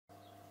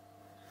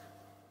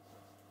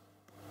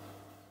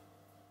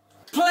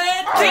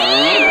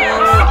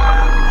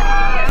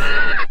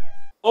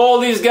All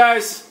these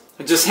guys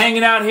are just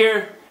hanging out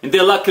here and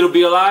they're lucky to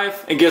be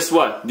alive. And guess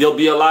what? They'll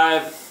be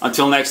alive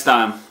until next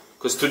time.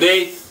 Because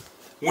today,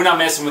 we're not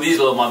messing with these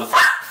little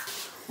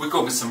motherfuckers. We're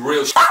cooking some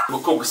real shit. We're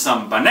cooking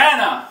some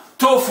banana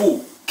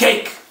tofu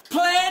cake.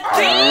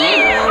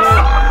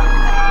 PlantKillaz.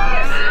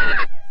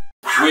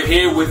 We're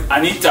here with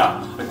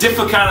Anita, a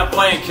different kind of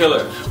plant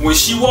killer. When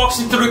she walks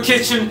into the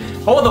kitchen,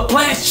 all the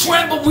plants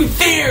tremble with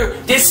fear.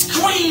 They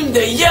scream,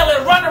 they yell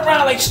and run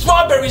around like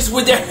strawberries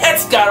with their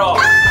heads cut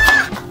off.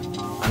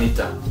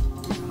 Anita.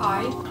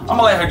 Hi. I'm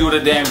gonna let her do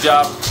the damn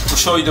job. We'll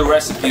show you the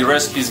recipe. The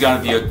recipe's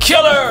gonna be a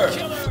killer.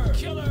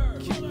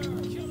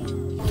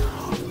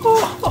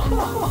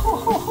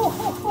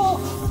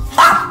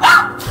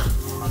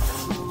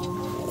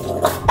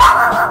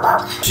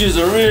 She's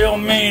a real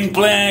mean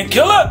plant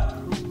killer.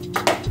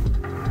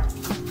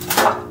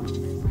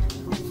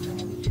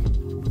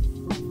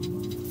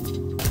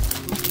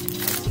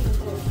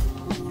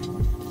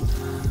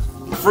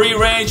 Free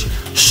range,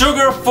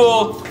 sugar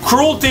full,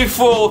 cruelty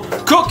full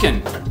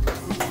cooking.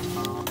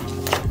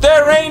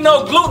 There ain't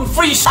no gluten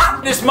free shit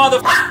in this mother.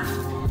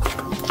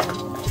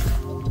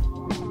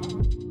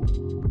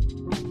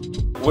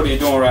 What are you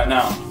doing right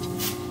now?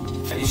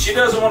 If she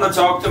doesn't want to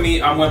talk to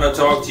me, I'm gonna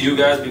talk to you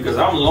guys because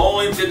I'm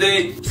lonely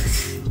today.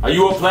 Are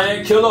you a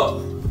plant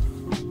killer?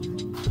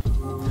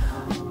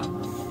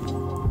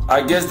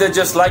 I guess they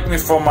just like me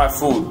for my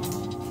food.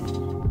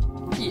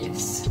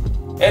 Yes.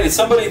 Hey, did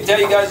somebody tell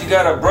you guys you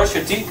gotta brush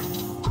your teeth?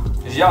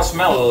 Cause y'all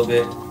smell a little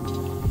bit.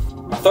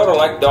 I thought I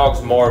liked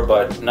dogs more,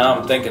 but now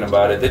I'm thinking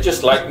about it. They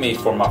just like me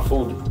for my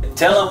food.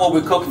 Tell them what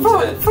we're cooking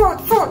today.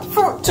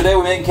 Food. Today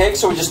we're making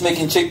cakes or we're just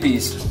making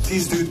chickpeas?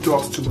 These dude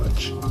talks too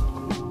much.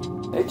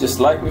 They just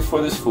like me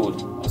for this food.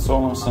 That's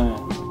all I'm saying.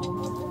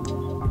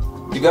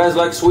 You guys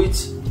like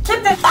sweets?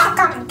 Keep the talk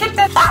coming. Keep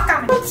the talk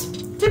coming.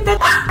 Keep the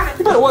talk coming.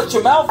 You better watch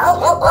your mouth.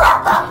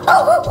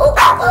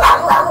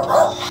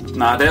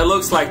 Nah, that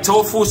looks like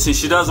tofu. Since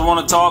she doesn't want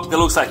to talk, that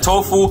looks like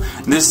tofu.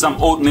 And this is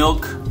some oat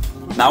milk.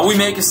 Now we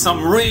making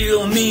some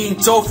real mean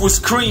tofu's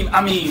cream.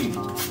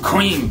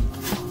 Cream.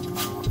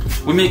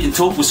 We're making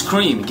tofu's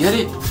cream. Get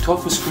it?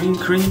 Tofu's cream.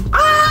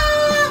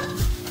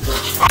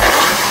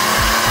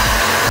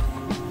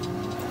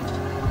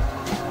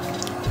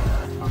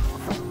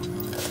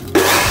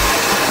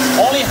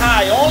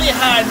 Only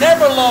high,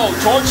 never low.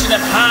 Torching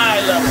them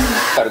high level.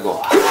 Gotta go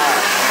high.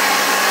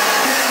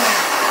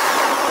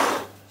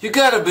 You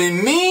gotta be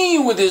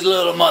mean with these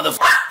little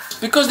motherfuckers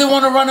because they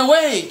want to run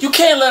away. You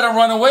can't let them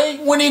run away.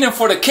 We need them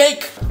for the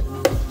cake.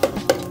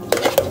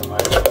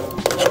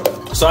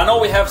 So I know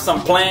we have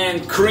some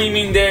plant cream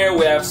in there.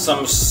 We have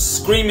some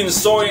screaming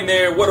soy in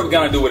there. What are we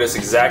gonna do with this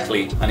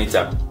exactly,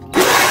 Anita?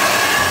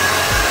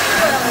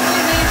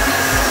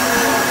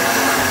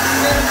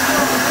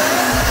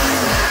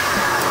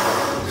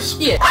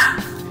 Yeah.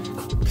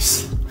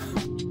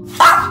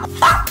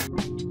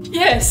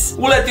 Yes.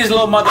 We'll let these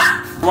little mother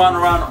run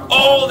around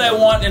all they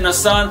want in the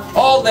sun,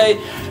 all day,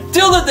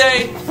 till the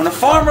day when the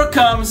farmer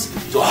comes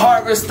to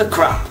harvest the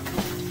crop.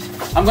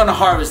 I'm gonna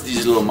harvest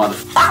these little mother.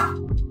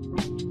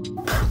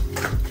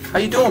 How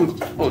you doing?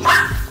 Oh,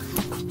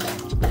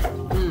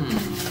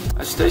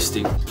 that's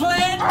tasty.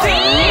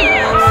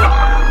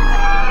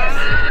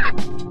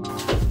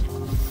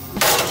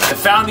 The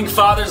founding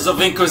fathers of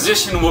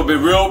Inquisition will be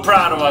real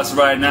proud of us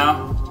right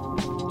now.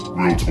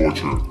 Real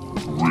torture.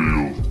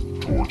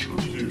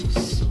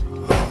 Yes.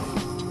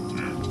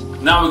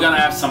 Now we're gonna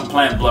have some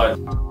plant blood.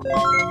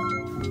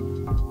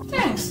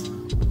 Thanks.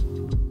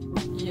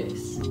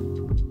 Yes.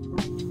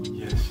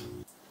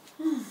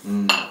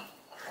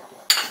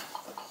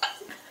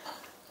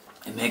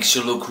 It makes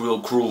you look real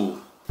cruel.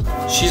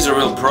 She's a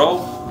real pro,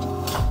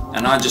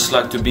 and I just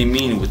like to be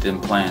mean with them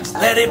plants.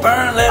 Let it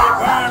burn, let it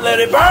burn, let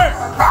it burn!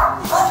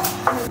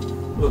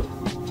 Look,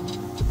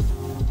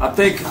 I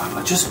think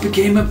I just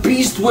became a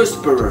beast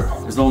whisperer.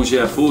 As long as you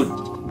have food.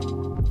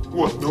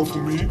 What? No for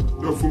me?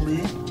 No for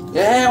me?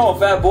 Yeah, hang on,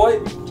 fat boy.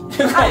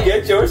 You gotta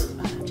get yours.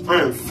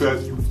 I am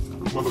fat, you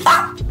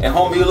motherfucker. And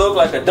homie, you look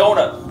like a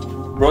donut.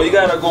 Bro, you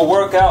gotta go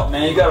work out,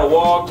 man. You gotta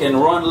walk and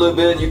run a little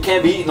bit. You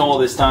can't be eating all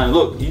this time.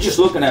 Look, you just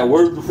looking at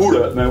where's the food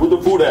at, man? Where's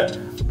the food at?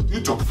 You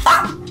talk.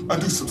 I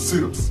do some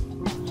sit-ups.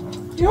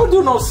 You don't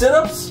do no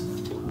sit-ups.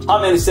 How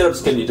many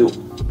sit-ups can you do?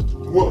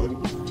 One.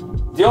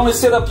 The only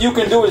sit-up you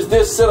can do is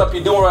this sit-up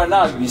you're doing right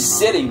now. You're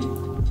sitting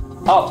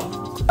up.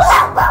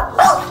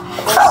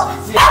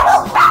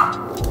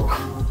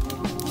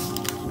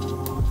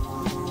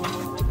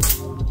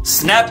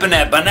 Snapping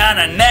that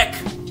banana neck.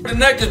 The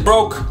neck is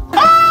broke.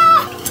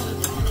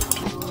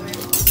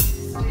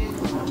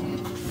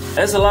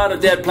 There's a lot of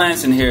dead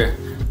plants in here.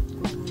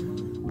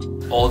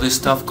 All this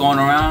stuff going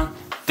around.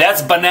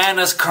 That's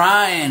bananas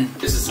crying.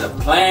 This is a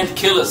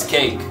PlantKillaz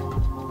cake.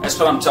 That's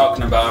what I'm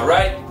talking about,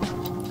 right?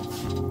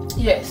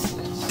 Yes.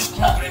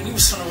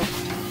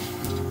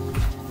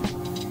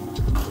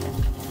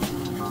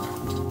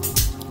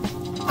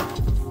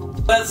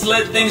 Let's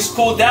let things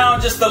cool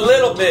down just a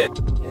little bit.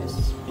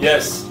 Yes.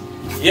 Yes.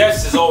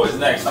 Yes is always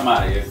next. I'm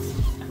out of here.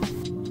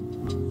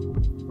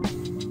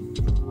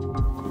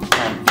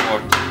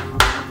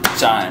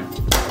 time.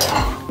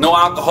 No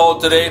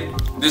alcohol today.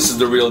 This is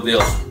the real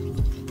deal.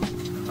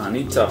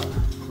 Anita,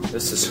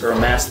 this is her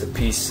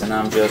masterpiece and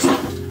I'm just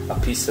a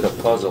piece of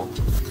the puzzle.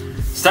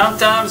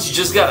 Sometimes you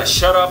just gotta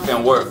shut up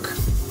and work.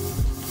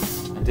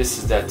 And this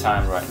is that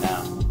time right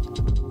now.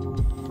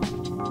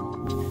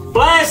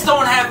 Plants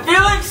don't have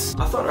feelings?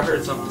 I thought I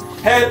heard something.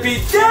 Happy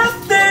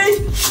Death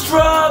Day,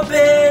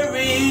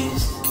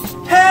 strawberries.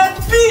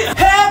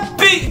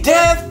 Happy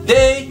Death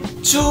Day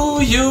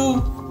to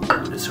you.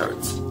 This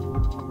hurts.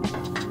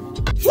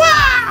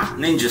 Wah!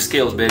 Ninja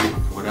skills, baby.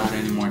 Without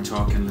any more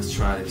talking, let's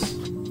try this.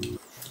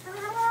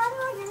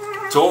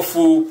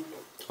 Tofu,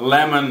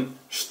 lemon,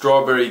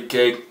 strawberry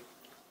cake.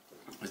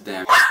 It's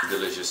damn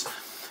delicious.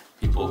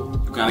 People,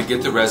 you're gonna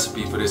get the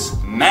recipe for this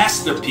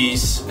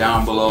masterpiece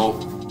down below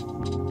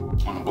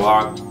on the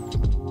blog.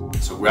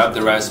 So grab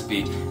the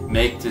recipe,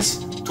 make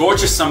this,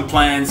 torture some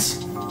plants,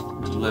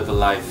 and live a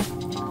life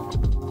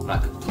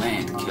like a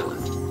plant killer.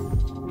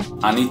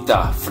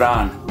 Anita,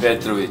 Fran,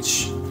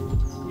 Petrović.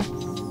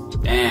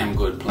 Damn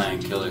good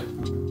plant killer.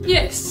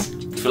 Yes.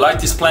 If you like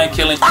this plant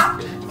killing,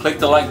 click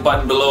the like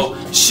button below.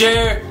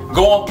 Share,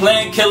 go on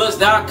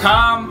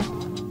PlantKillaz.com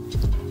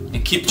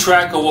and keep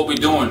track of what we're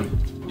doing.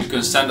 You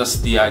can send us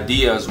the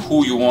ideas,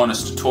 who you want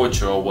us to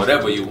torture or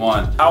whatever you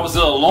want. I was a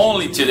little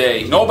lonely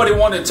today. Nobody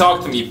wanted to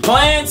talk to me.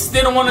 Plants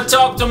didn't want to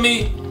talk to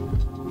me.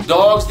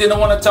 Dogs didn't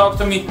want to talk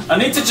to me.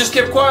 Anita just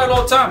kept quiet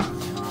all the time.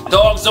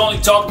 Dogs only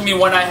talked to me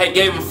when I had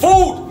gave them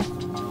food.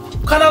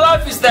 What kind of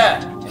life is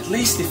that? At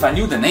least if I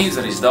knew the names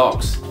of these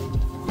dogs.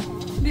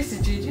 This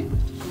is Điđi.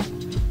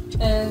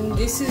 And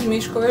this is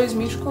Miško. Where is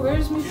Miško? Where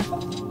is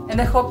Miško?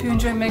 And I hope you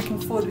enjoy making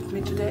food with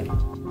me today.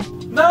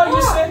 No,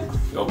 you say?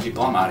 Yo,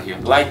 people, I'm out of here.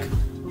 Like,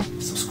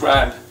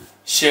 subscribe,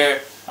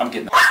 share. I'm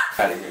getting the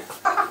out of here.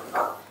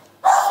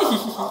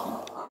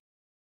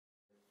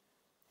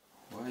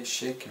 Why are you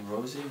shaking,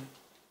 Rosie?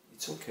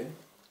 It's okay.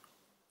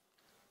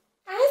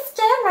 I ain't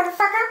scared,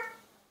 motherfucker.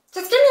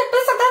 Just give me a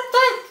piece of that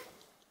cake.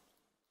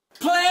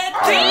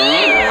 PlantKillaz!